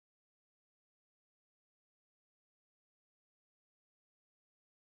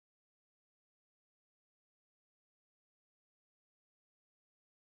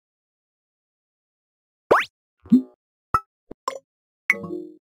Blessed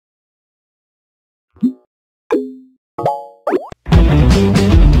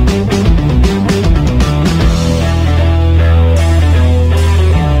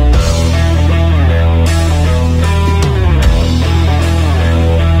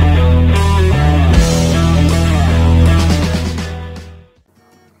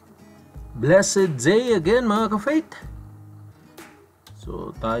day again mga ka-faith.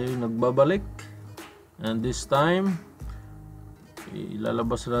 So tayo'y nagbabalik, and this time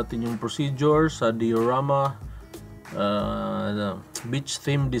ilalabas natin yung procedure sa Diorama beach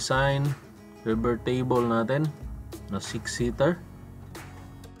theme design river table natin na 6-seater.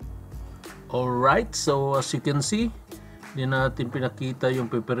 Alright, so as you can see, hindi natin pinakita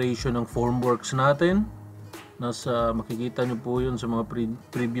yung preparation ng formworks natin. Makikita nyo po yun sa mga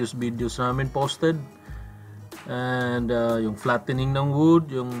previous videos namin posted. And yung flattening ng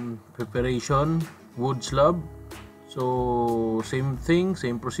wood, yung preparation, wood slab. So same thing,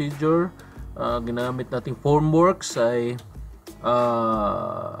 same procedure. Ginamit nating formworks ay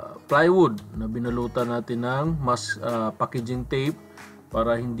plywood na binalutan natin ng packaging tape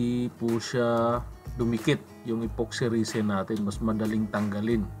para hindi po siya dumikit yung epoxy resin natin. Mas madaling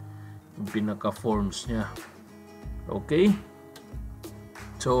tanggalin yung pinaka forms nya. Okay,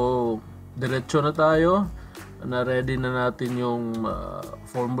 so diretso na tayo. Na-ready na natin yung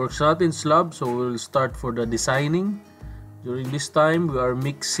formworks natin, slab. So we'll start for the designing. During this time, we are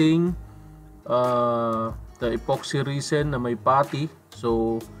mixing the epoxy resin na may putty.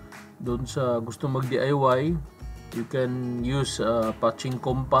 So doon sa gusto mag-DIY, you can use patching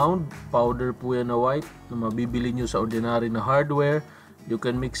compound. Powder po yan na white na mabibili nyo sa ordinary na hardware. You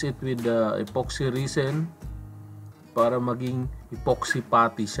can mix it with the epoxy resin para maging epoxy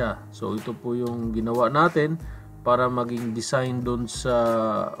putty siya. So ito po yung ginawa natin para maging design doon sa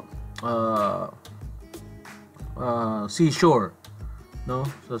seashore, no?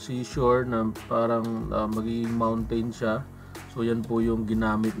 Sa seashore na parang magiging mountain siya. So yan po yung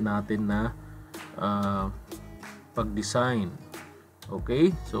ginamit natin na pag-design.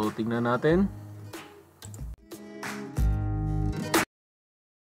 Okay, so tingnan natin.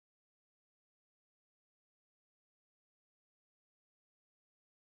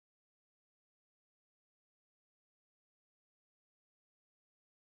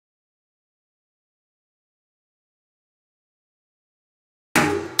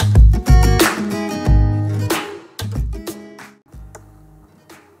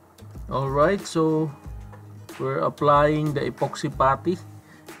 Alright, so we're applying the epoxy putty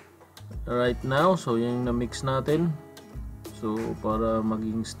right now. So yung na-mix natin. So para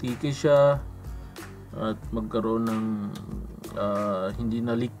maging sticky siya at magkaroon ng hindi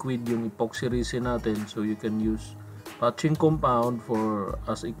na liquid yung epoxy resin natin. So you can use patching compound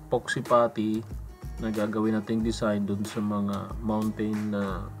as epoxy putty na gagawin nating design dun sa mga mountain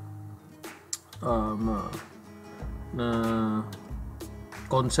na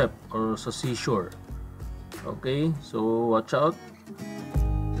concept or sa seashore. Okay, so watch out.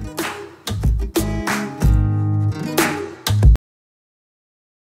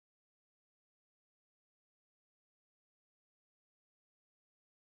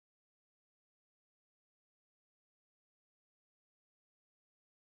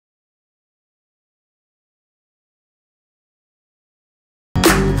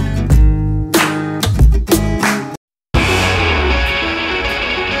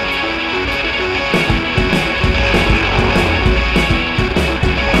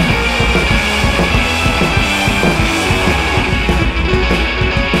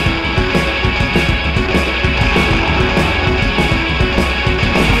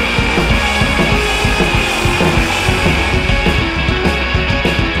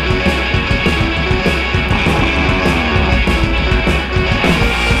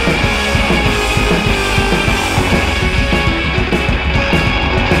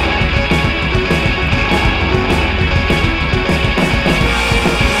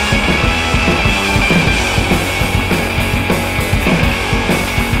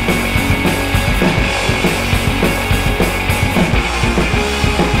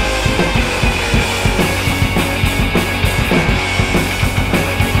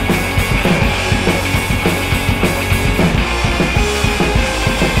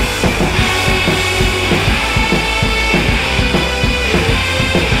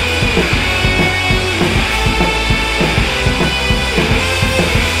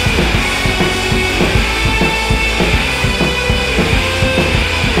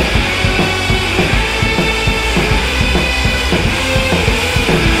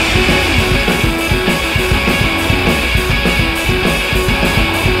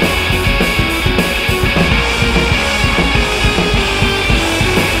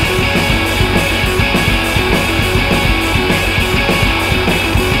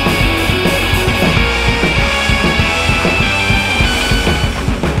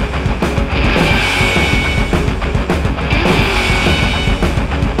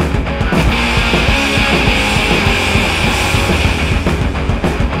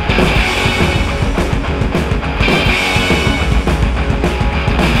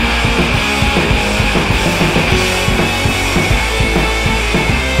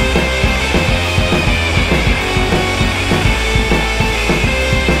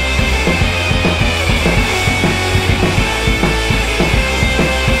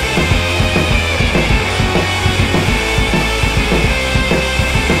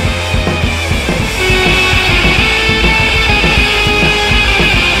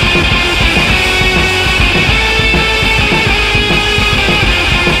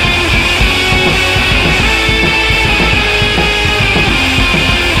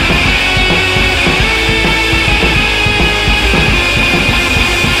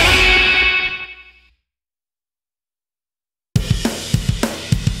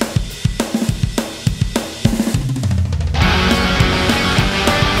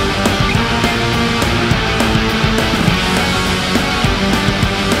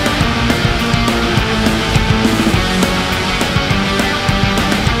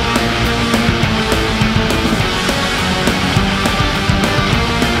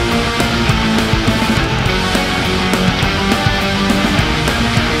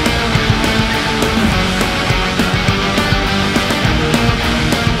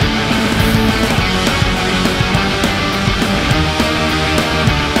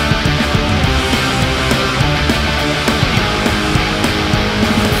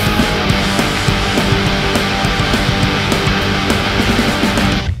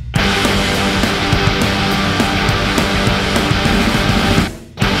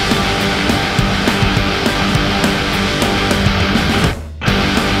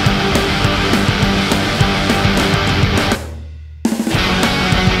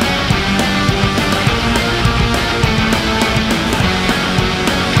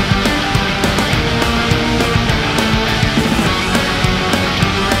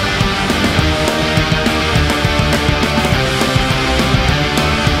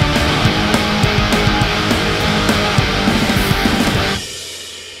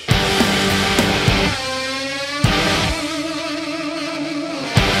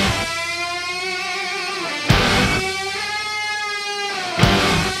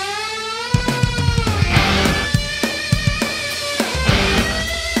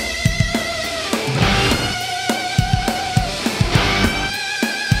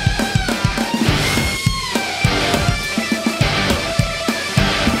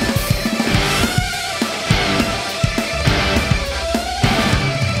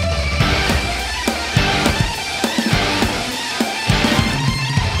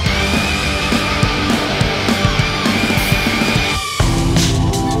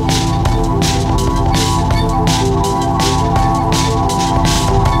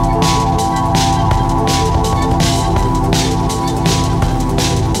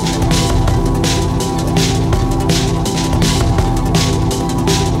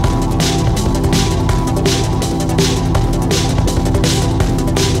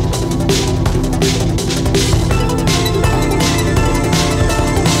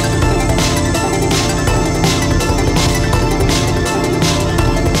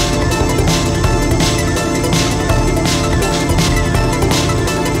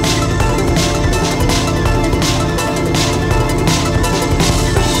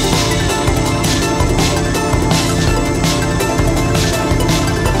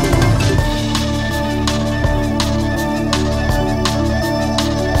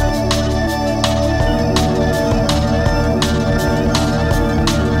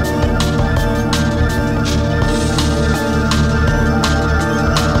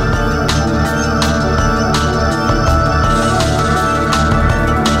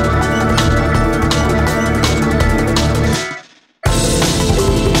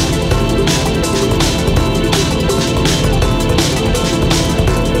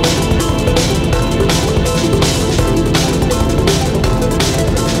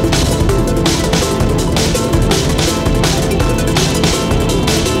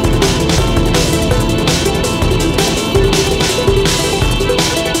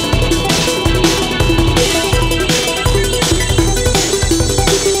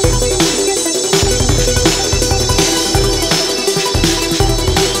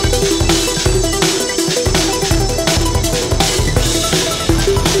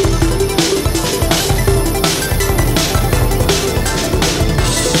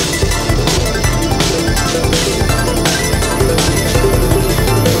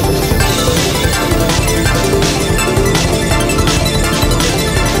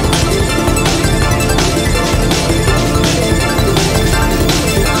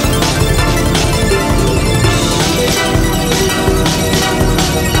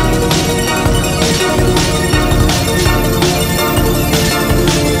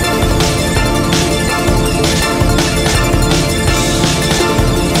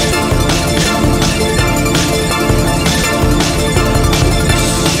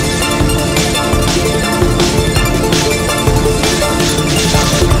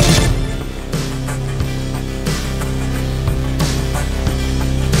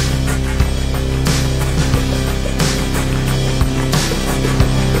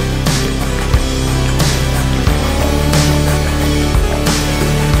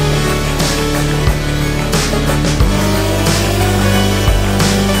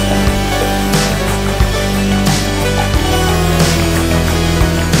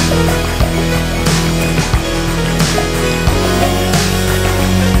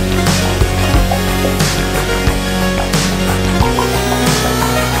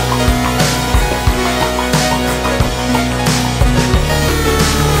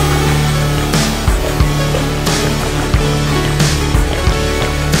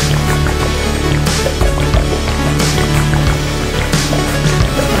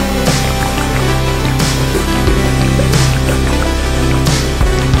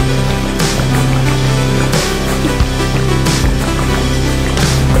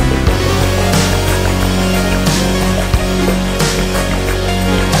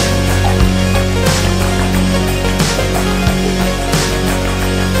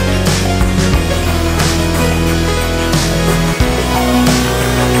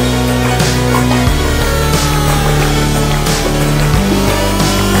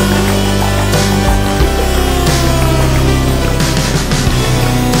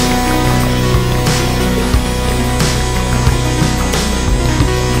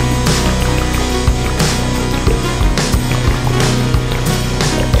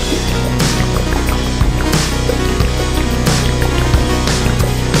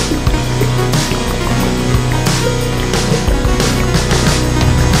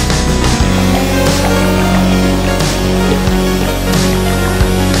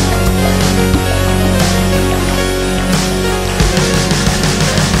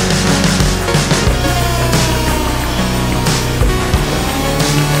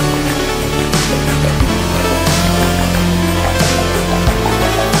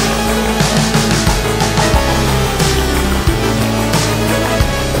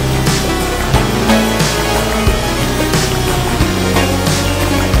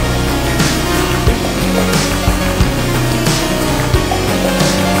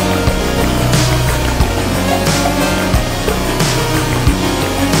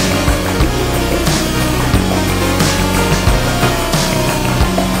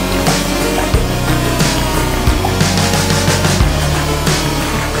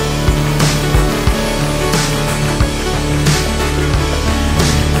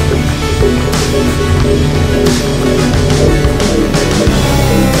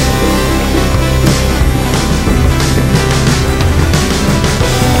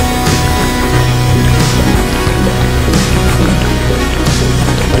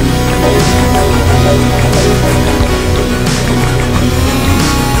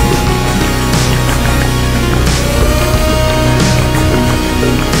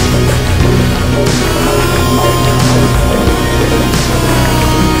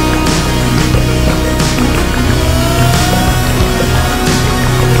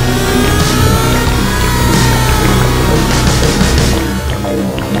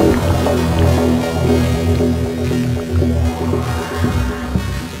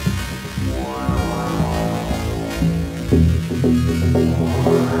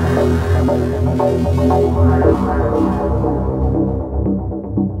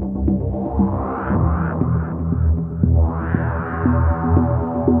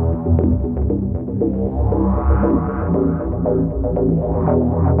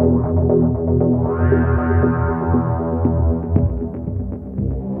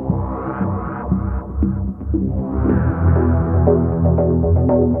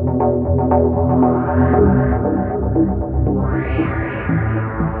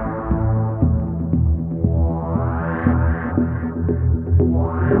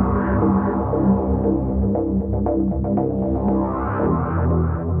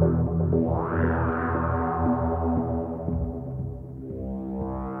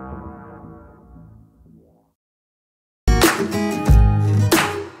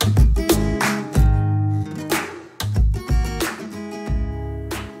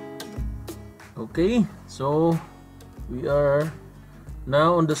 Okay, so we are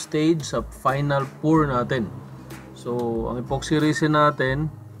now on the stage sa final pour natin. So ang epoxy resin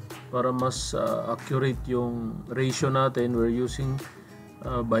natin, para mas accurate yung ratio natin, we're using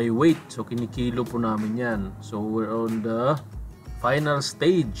by weight. So kinikilo po namin yan. So we're on the final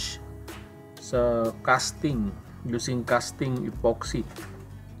stage sa casting, using casting epoxy.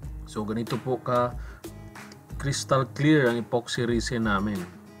 So ganito po ka crystal clear ang epoxy resin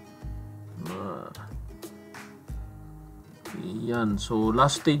namin. Yan, so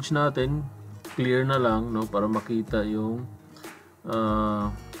last stage natin clear na lang, no, para makita yung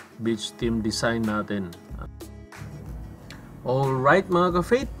beach theme design natin. Alright mga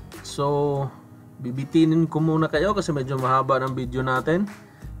ka-Faith, so bibitinin ko muna kayo kasi medyo mahaba ng video natin.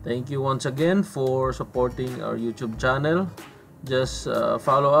 Thank you once again for supporting our YouTube channel. Just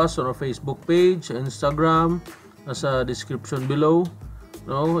follow us on our Facebook page, Instagram, nasa description below.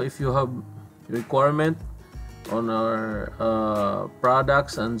 No, if you have requirement on our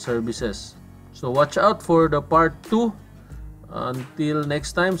products and services. So watch out for the part 2. Until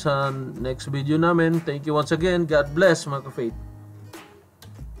next time sa next video namin. Thank you once again. God bless mga ka-Faith.